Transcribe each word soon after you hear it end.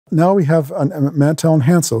Now we have Mantel and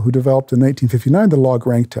Hansel, who developed in 1959 the log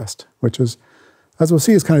rank test, which is, as we'll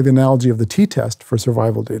see, is kind of the analogy of the t-test for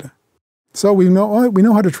survival data. So we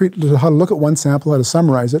know how to look at one sample, how to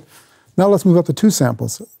summarize it. Now let's move up to two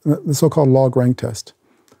samples, the so-called log rank test.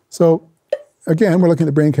 So again, we're looking at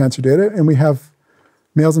the brain cancer data, and we have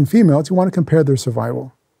males and females. You want to compare their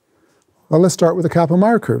survival. Well, let's start with the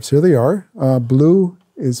Kaplan-Meier curves. Here they are. Blue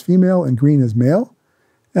is female and green is male.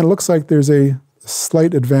 And it looks like there's a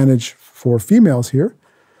slight advantage for females here.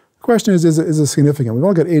 The question is it significant? We've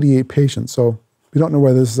only got 88 patients, so we don't know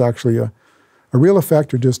whether this is actually a real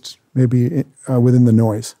effect or just maybe within the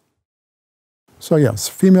noise. So yes,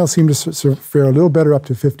 females seem to fare a little better up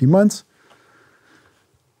to 50 months,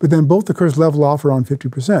 but then both the curves level off around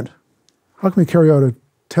 50%. How can we carry out a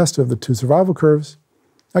test of the two survival curves?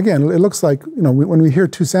 Again, it looks like, when we hear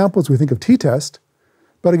two samples, we think of t-test,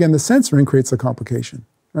 but again, the censoring creates a complication,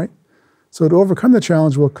 right? So to overcome the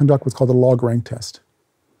challenge, we'll conduct what's called a log rank test.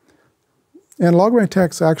 And log rank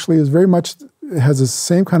test actually is very much, has the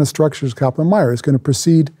same kind of structure as Kaplan-Meier. It's going to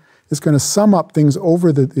proceed, it's going to sum up things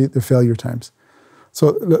over the failure times.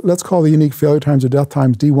 So let's call the unique failure times or death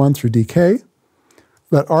times D1 through DK.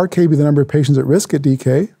 Let RK be the number of patients at risk at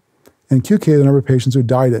DK, and QK the number of patients who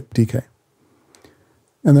died at DK.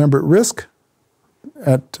 And the number at risk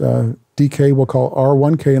at DK we'll call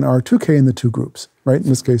R1K and R2K in the two groups, right? In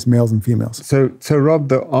this case, males and females. So Rob,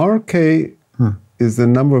 the RK is the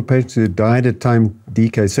number of patients who died at time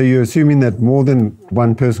DK. So you're assuming that more than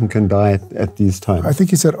one person can die at these times? I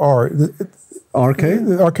think you said R. RK?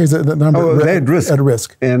 RK is the number at risk. At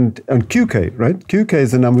risk. And QK, right? QK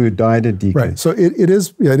is the number who died at DK. Right. So it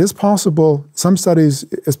is possible. Some studies,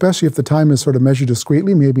 especially if the time is sort of measured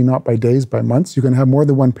discreetly, maybe not by days, by months, you can have more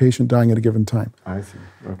than one patient dying at a given time. I see.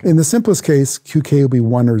 Okay. In the simplest case, QK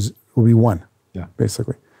will be one, yeah,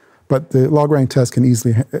 basically. But the log rank test can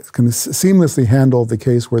seamlessly handle the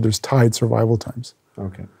case where there's tied survival times.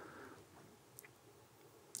 Okay.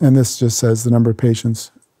 And this just says the number of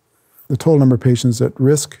patients. The total number of patients at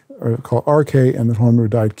risk are called RK, and the total number who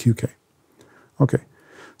died QK. Okay,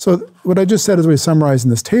 so what I just said is we summarize in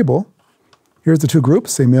this table. Here's the two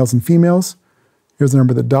groups, say males and females. Here's the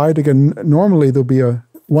number that died. Again, normally there'll be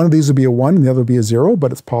one of these will be a 1 and the other will be a 0,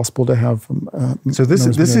 but it's possible to have so this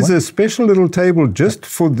is a special little table just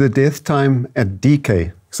for the death time at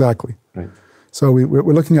DK. Exactly. Right. So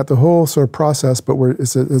we're looking at the whole sort of process, but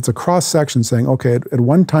it's a cross-section saying, okay, at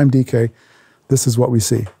one time DK, this is what we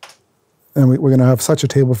see. And we're going to have such a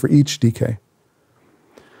table for each DK.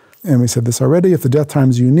 And we said this already, if the death time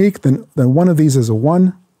is unique, then one of these is a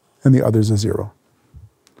 1 and the other is a 0.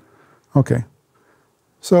 Okay.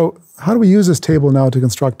 So how do we use this table now to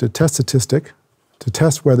construct a test statistic to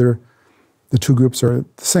test whether the two groups are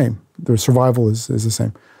the same, their survival is the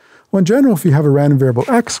same? Well, in general, if you have a random variable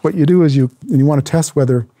x, what you do is you want to test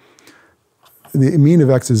whether the mean of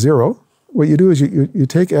x is 0. What you do is you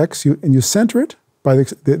take x and you center it by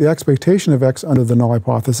the expectation of x under the null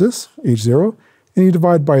hypothesis, h0, and you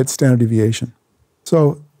divide by its standard deviation.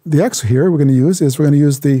 So the x here we're going to use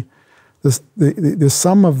the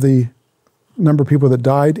sum of the number of people that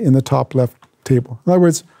died in the top left table. In other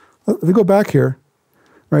words, if we go back here,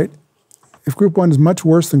 right, if group 1 is much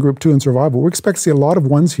worse than group 2 in survival, we expect to see a lot of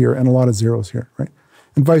 1s here and a lot of 0s here, right?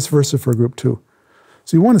 And vice versa for group 2.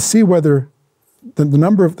 So you want to see whether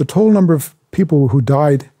the total number of people who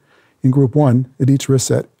died in group 1 at each risk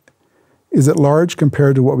set, is it large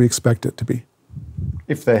compared to what we expect it to be?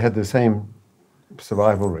 If they had the same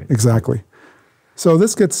survival rate. Exactly. So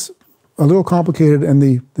this gets a little complicated, and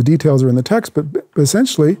the details are in the text, but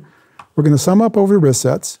essentially, we're going to sum up over the risk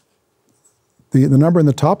sets. The number in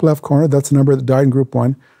the top left corner, that's the number that died in group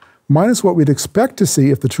 1, minus what we'd expect to see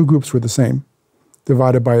if the two groups were the same,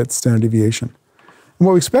 divided by its standard deviation. And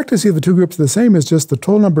what we expect to see if the two groups are the same is just the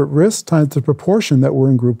total number at risk times the proportion that were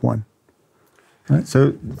in group 1. Right?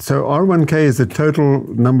 So R1K is the total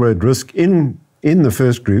number at risk in the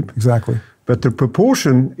first group. Exactly. But the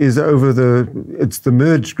proportion is over it's the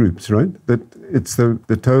merged groups, right? That it's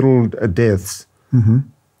the total deaths,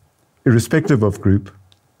 irrespective of group.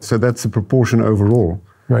 So that's the proportion overall.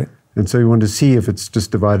 Right. And so you want to see if it's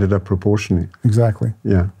just divided up proportionally. Exactly.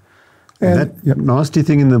 Yeah. And that nasty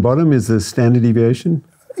thing in the bottom is the standard deviation?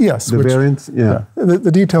 Yes. The variance? Yeah.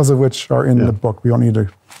 The details of which are in the book. We don't need to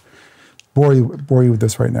bore you with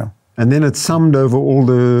this right now. And then it's summed over all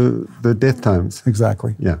the death times.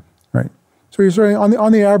 Exactly. Yeah. Right. So you're saying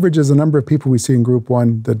on the average is the number of people we see in group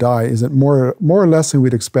 1 that die, is it more or less than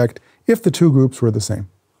we'd expect if the two groups were the same?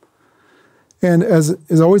 And as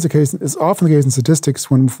is always the case, it's often the case in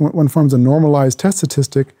statistics when one forms a normalized test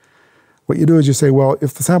statistic, What you do is you say, well,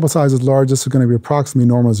 if the sample size is large, this is going to be approximately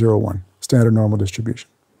normal 0, 1, standard normal distribution.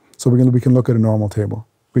 So we can look at a normal table.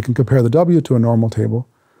 We can compare the W to a normal table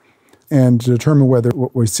and determine whether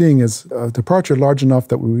what we're seeing is a departure large enough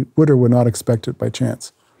that we would or would not expect it by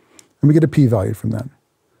chance. And we get a p-value from that.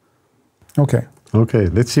 Okay. Okay,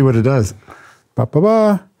 let's see what it does.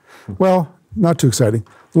 Ba-ba-ba. Well, not too exciting.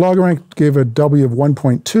 The log rank gave a W of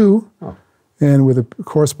 1.2 and with a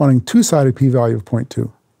corresponding two-sided p-value of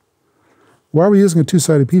 0.2. Why are we using a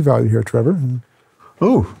two-sided p-value here, Trevor?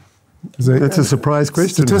 Oh, that's a surprise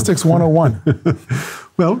question. Statistics 101.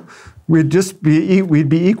 Well, we'd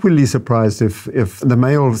be equally surprised if the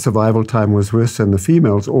male survival time was worse than the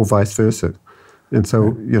females, or vice versa. And so,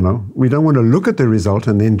 we don't want to look at the result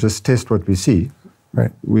and then just test what we see.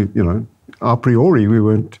 Right. A priori,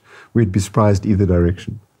 we'd be surprised either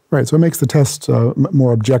direction. Right. So it makes the test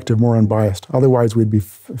more objective, more unbiased. Otherwise, we'd be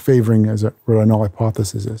favoring what our null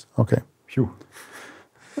hypothesis is. Okay. Phew.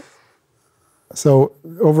 So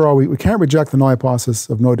overall, we can't reject the null hypothesis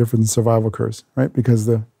of no difference in survival curves, right? Because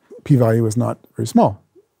the p-value is not very small.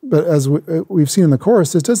 But as we've seen in the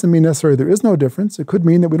course, this doesn't mean necessarily there is no difference. It could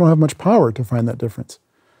mean that we don't have much power to find that difference.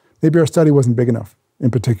 Maybe our study wasn't big enough in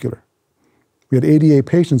particular. We had 88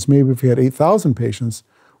 patients. Maybe if we had 8,000 patients,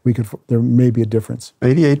 there may be a difference.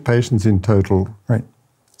 88 patients in total. Right.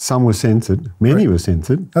 Some were censored. Many were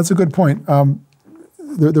censored. That's a good point.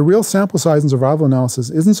 The real sample size in survival analysis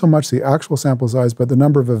isn't so much the actual sample size, but the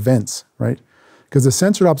number of events, right? Because the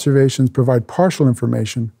censored observations provide partial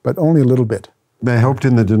information, but only a little bit. They helped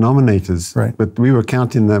in the denominators, right. But we were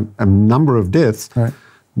counting a number of deaths. Right.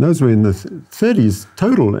 Those were in the 30s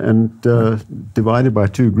total and divided by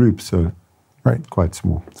two groups, so quite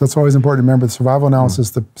small. So that's always important to remember. The survival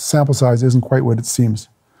analysis, the sample size isn't quite what it seems.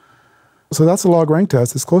 So that's the log rank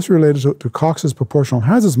test. It's closely related to Cox's proportional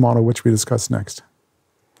hazards model, which we discuss next.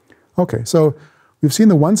 Okay, so we've seen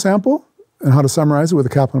the one sample and how to summarize it with the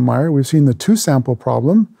Kaplan-Meier. We've seen the two sample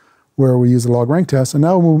problem where we use the log rank test, and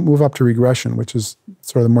now we'll move up to regression, which is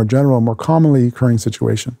sort of the more general, more commonly occurring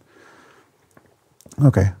situation.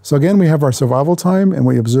 Okay, so again, we have our survival time, and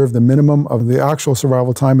we observe the minimum of the actual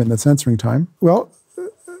survival time and the censoring time. Well,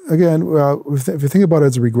 again, if you think about it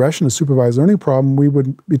as a regression, a supervised learning problem, we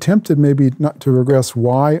would be tempted maybe not to regress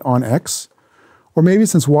y on x, or maybe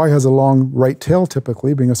since y has a long right tail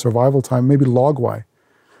typically, being a survival time, maybe log y.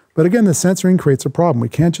 But again, the censoring creates a problem. We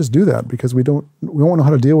can't just do that because we don't know how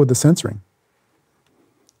to deal with the censoring.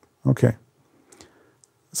 Okay.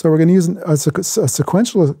 So we're going to use a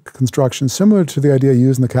sequential construction similar to the idea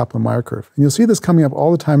used in the Kaplan-Meier curve. And you'll see this coming up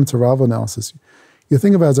all the time in survival analysis. You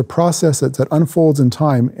think of it as a process that unfolds in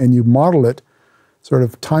time, and you model it sort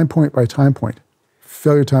of time point by time point,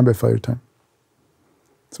 failure time by failure time.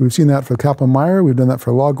 So we've seen that for Kaplan-Meier, we've done that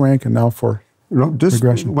for log rank, and now for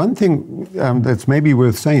regression. One thing that's maybe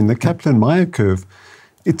worth saying, the Kaplan-Meier curve,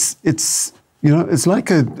 it's like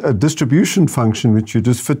a distribution function which you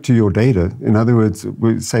just fit to your data. In other words,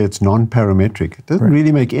 we say it's non-parametric. It doesn't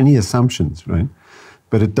really make any assumptions, right?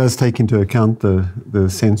 But it does take into account the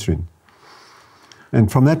censoring. And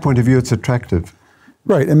from that point of view, it's attractive.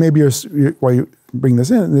 Right, and maybe why you bring this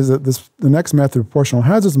in is that the next method, proportional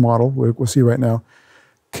hazards model, we'll see right now,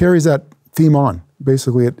 carries that theme on.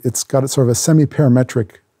 Basically, it's got sort of a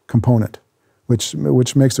semi-parametric component, which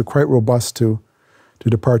makes it quite robust to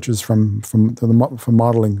departures from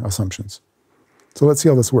modeling assumptions. So let's see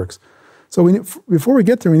how this works. So before we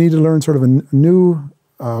get there, we need to learn sort of a new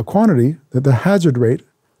quantity, the hazard rate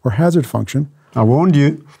or hazard function. I warned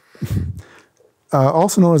you.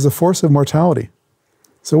 Also known as the force of mortality.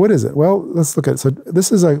 So what is it? Well, let's look at it. So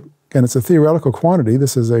this is it's a theoretical quantity.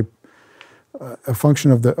 This is a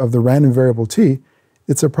function of the random variable t.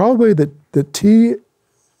 It's a probability that t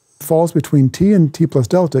falls between t and t plus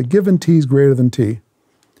delta, given t is greater than t,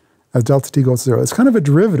 as delta t goes to 0. It's kind of a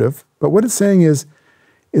derivative, but what it's saying is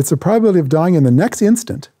it's a probability of dying in the next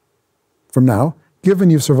instant from now, given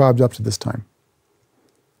you've survived up to this time.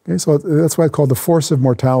 Okay, so that's why it's called the force of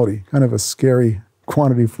mortality, kind of a scary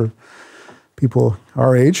quantity for people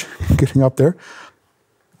our age, getting up there.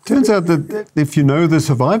 Turns out that if you know the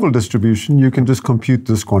survival distribution, you can just compute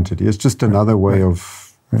this quantity. It's just another way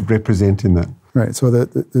of representing that. Right. So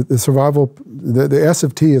the survival, the S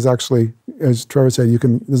of t is actually, as Trevor said,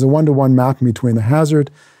 there's a one-to-one mapping between the hazard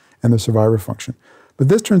and the survivor function. But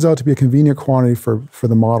this turns out to be a convenient quantity for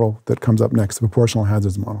the model that comes up next, the proportional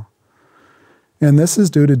hazards model. And this is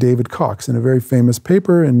due to David Cox in a very famous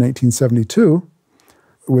paper in 1972,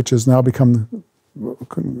 which has now become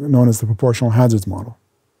known as the proportional hazards model.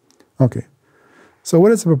 Okay, so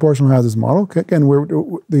what is the proportional hazards model? Again,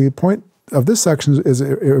 the point of this section is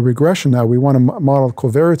a regression now. We want to model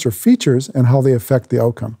covariates or features and how they affect the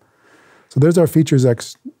outcome. So there's our features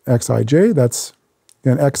xij. That's,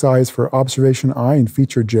 again, xi is for observation I and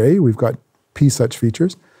feature j. We've got p such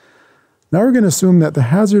features. Now we're going to assume that the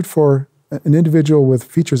hazard for an individual with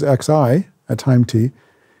features xi at time t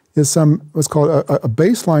is what's called a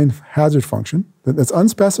baseline hazard function that's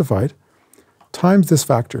unspecified times this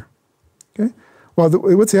factor. Okay? Well,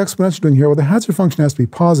 what's the exponential doing here? Well, the hazard function has to be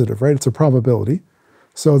positive, right? It's a probability.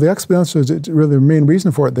 So the exponential is really the main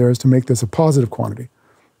reason for it there is to make this a positive quantity.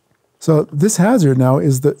 So this hazard now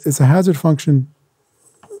is a hazard function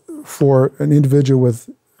for an individual with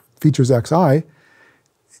features xi.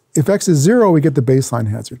 If x is 0, we get the baseline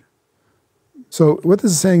hazard. So what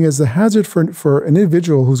this is saying is the hazard for an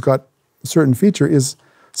individual who's got a certain feature is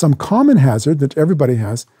some common hazard that everybody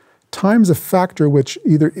has times a factor which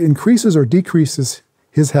either increases or decreases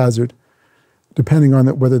his hazard depending on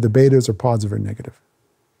whether the betas are positive or negative.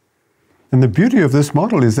 And the beauty of this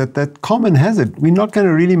model is that common hazard, we're not going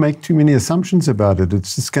to really make too many assumptions about it.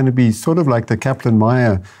 It's just going to be sort of like the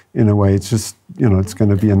Kaplan-Meier in a way. It's just, it's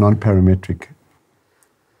going to be a non-parametric.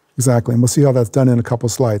 Exactly, and we'll see how that's done in a couple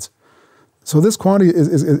of slides. So this quantity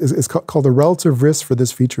is called the relative risk for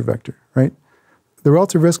this feature vector, right? The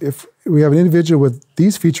relative risk, if we have an individual with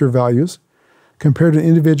these feature values compared to an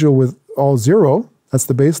individual with all 0, that's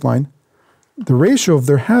the baseline, the ratio of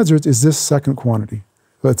their hazards is this second quantity.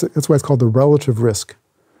 That's why it's called the relative risk.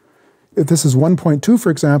 If this is 1.2,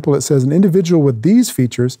 for example, it says an individual with these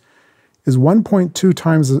features is 1.2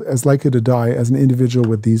 times as likely to die as an individual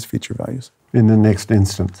with these feature values. In the next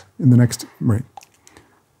instance. In the next, right.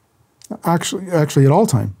 Actually at all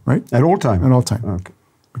time, right? At all time? At all time. Okay.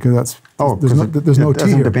 Because there's no t here. It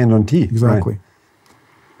doesn't depend on t. Exactly.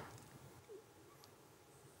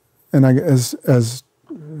 Right. And as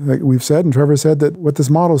like we've said, and Trevor said, that what this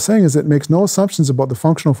model is saying is it makes no assumptions about the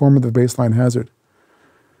functional form of the baseline hazard,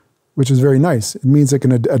 which is very nice. It means it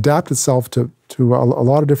can adapt itself to a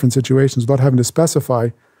lot of different situations without having to specify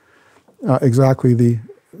exactly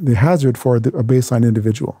the hazard for a baseline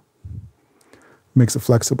individual. Makes it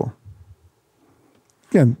flexible.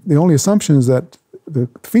 Again, the only assumption is that the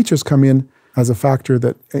features come in as a factor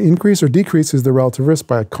that increase or decreases the relative risk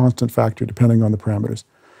by a constant factor depending on the parameters.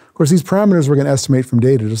 Of course, these parameters we're going to estimate from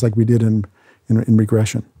data, just like we did in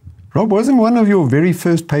regression. Rob, wasn't one of your very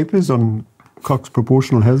first papers on Cox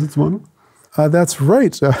proportional hazards model? That's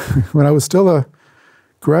right. When I was still a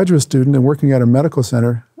graduate student and working at a medical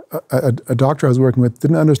center, a doctor I was working with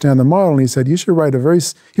didn't understand the model, and he said, you should write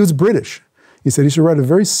he was British. He said, you should write a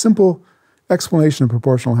very simple explanation of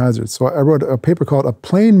proportional hazards. So I wrote a paper called A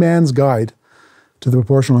Plain Man's Guide to the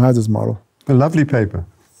Proportional Hazards Model. A lovely paper.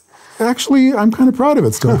 Actually, I'm kind of proud of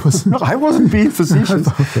it still. No, I wasn't being facetious.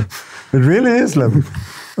 Okay. It really is lovely.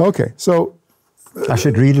 Okay, so... I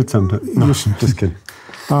should read it sometime. No, just kidding.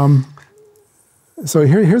 So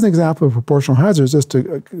here's an example of proportional hazards, just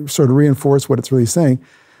to sort of reinforce what it's really saying.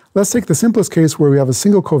 Let's take the simplest case where we have a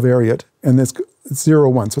single covariate, and it's 0,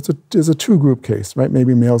 1. So it's a two-group case, right?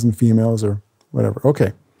 Maybe males and females or whatever.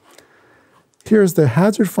 Okay. Here's the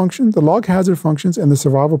hazard function, the log hazard functions, and the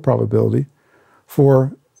survival probability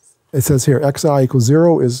for, it says here, xi equals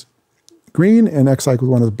 0 is green and xi equals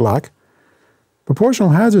 1 is black. Proportional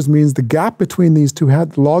hazards means the gap between these two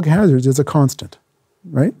log hazards is a constant,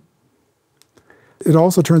 right? It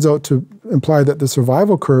also turns out to imply that the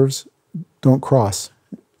survival curves don't cross.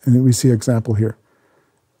 And we see an example here.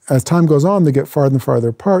 As time goes on, they get farther and farther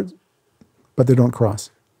apart, but they don't cross.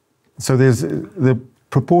 So there's the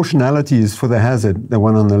proportionalities for the hazard, the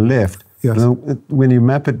one on the left. Yes. When you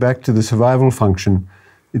map it back to the survival function,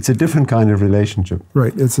 it's a different kind of relationship.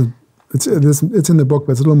 Right. It's in the book,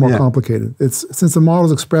 but it's a little more complicated. Since the model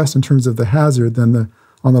is expressed in terms of the hazard, then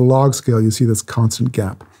on the log scale, you see this constant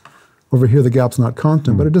gap. Over here, the gap's not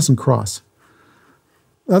constant, but it doesn't cross.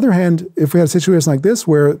 On the other hand, if we had a situation like this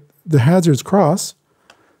where the hazards cross,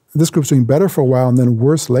 this group's doing better for a while and then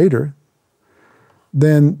worse later,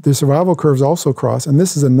 then the survival curves also cross, and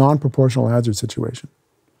this is a non-proportional hazard situation.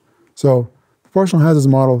 So proportional hazards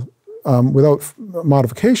model, without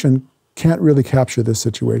modification, can't really capture this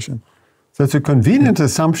situation. So it's a convenient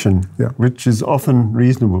assumption, which is often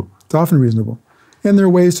reasonable. It's often reasonable. And there are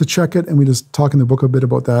ways to check it, and we just talk in the book a bit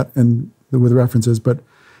about that and with references, but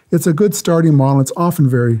it's a good starting model. It's often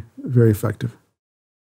very, very effective.